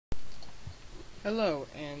Hello,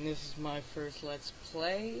 and this is my first Let's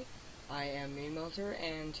Play. I am Meanmelter,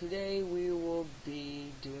 and today we will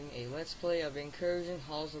be doing a Let's Play of Incursion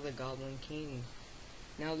Halls of the Goblin King.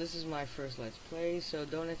 Now, this is my first Let's Play, so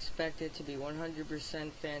don't expect it to be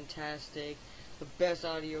 100% fantastic, the best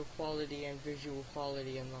audio quality and visual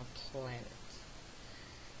quality on the planet.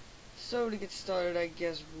 So, to get started, I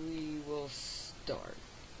guess we will start.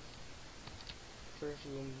 First,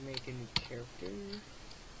 we'll make a new character.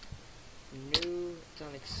 New, it's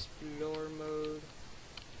on explore mode.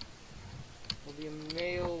 Will be a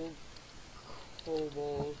male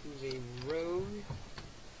kobold who's a rogue.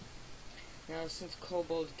 Now, since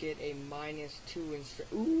kobolds get a -2 in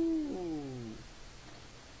strength, ooh,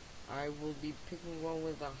 I will be picking one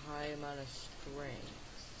with a high amount of strength.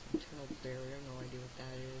 Internal barrier, no idea what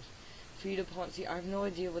that is. Feed upon, see, I have no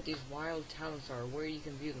idea what these wild talents are, where you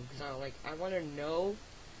can view them, because I want to know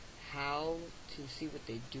how to see what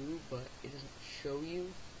they do, but it doesn't show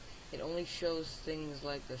you. It only shows things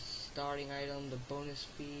like the starting item, the bonus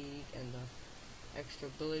feed, and the extra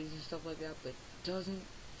abilities and stuff like that, but it doesn't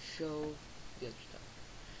show the other stuff.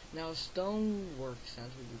 Now, stonework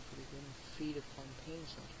sounds really pretty good. Feed upon pain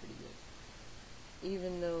sounds pretty good.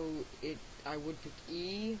 Even though I would pick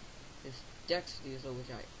E, this dexterity is low, which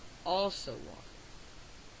I also want.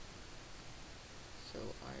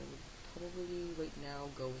 So I would probably right now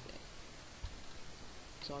go with A.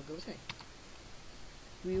 So I'll go with A.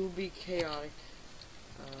 We will be chaotic.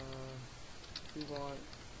 We want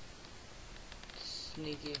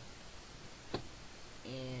sneaky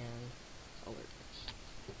and alertness.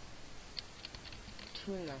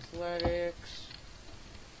 2 in athletics,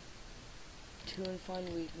 2 in find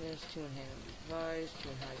weakness, 2 in hand advice, 2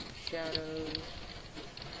 in hide in shadows,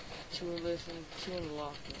 2 in listen, 2 in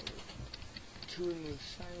lock mode, 2 in move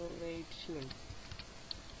silently, 2 in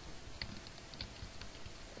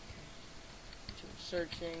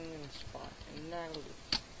searching and spot, and that'll do.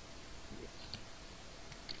 Yes.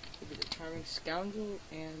 We'll be the charming scoundrel,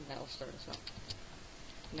 and that'll start us off.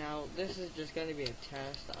 Now, this is just going to be a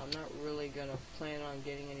test. I'm not really going to plan on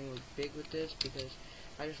getting anywhere big with this, because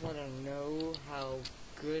I just want to know how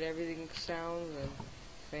good everything sounds, and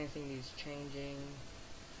if anything needs changing.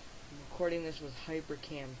 I'm recording this with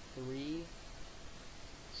Hypercam 3,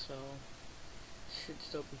 so it should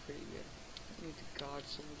still be pretty good. I need the God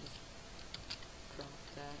Soul just drop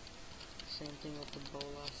that. Same thing with the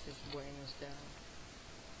bolas, just weighing us down.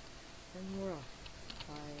 And we're off.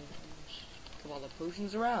 Put all the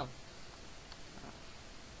potions around.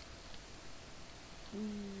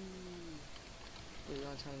 Wait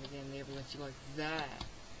on time in the game, they ever let you like that.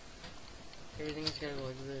 Everything has gotta go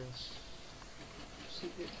like this.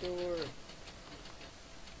 Secret door.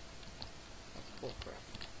 That's bullcrap.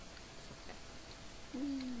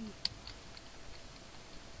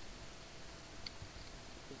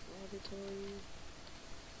 Laboratory.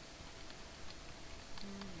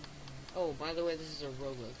 Oh, by the way, this is a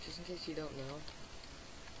roguelike, just in case you don't know.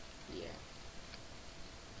 Yeah.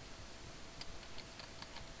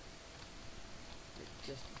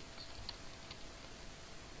 Just.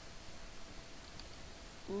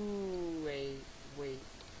 Ooh, wait. What?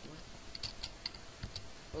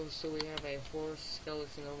 Oh, so we have a horse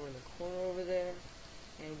skeleton over in the corner over there,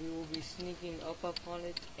 and we will be sneaking up on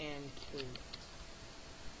it and kill it.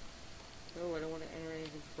 Oh, I don't want to enter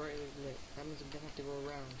anything brightly lit. That means I'm gonna have to go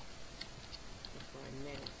around. For 5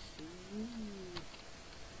 minutes. Ooh.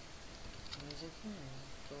 As I can.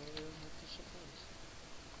 Don't really have to surprise.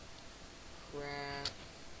 Crap.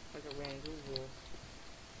 Like a random wolf.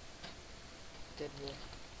 Dead wolf.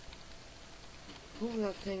 Ooh,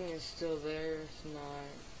 that thing is still there. It's not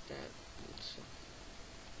that.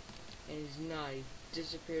 And he's not. He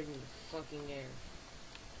disappeared in the fucking air.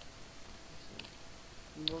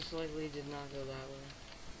 Most likely did not go that way.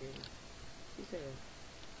 Really. He could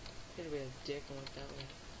have been a dick and went that way.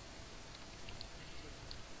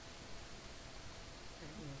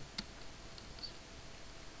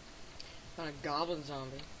 Found a goblin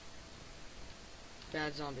zombie.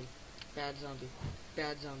 Bad zombie. Bad zombie.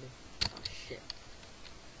 Bad zombie. Oh shit.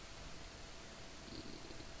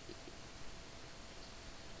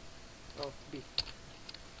 Oh, B.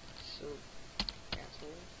 So,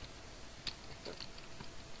 asshole. Back up.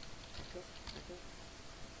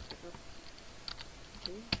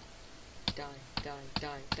 Die.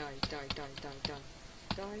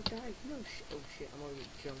 No shit. Oh shit, I'm gonna get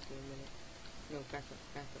jumped in a minute. No, back up.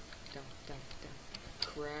 Die.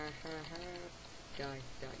 Crap. Die.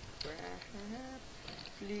 Crap.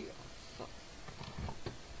 Flee. Oh, fuck.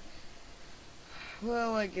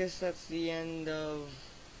 Well, I guess that's the end of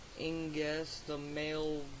Ignez, the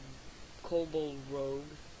male kobold rogue.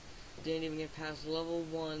 Didn't even get past level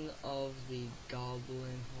 1 of the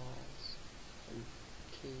Goblin Halls.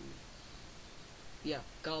 Okay. Yeah,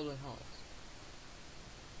 Goblin Halls.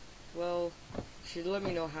 Well, should let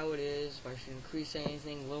me know how it is, if I should increase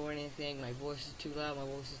anything, lower anything, my voice is too loud, my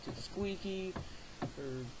voice is too squeaky,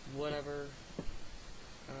 or whatever.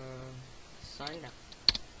 Sign out.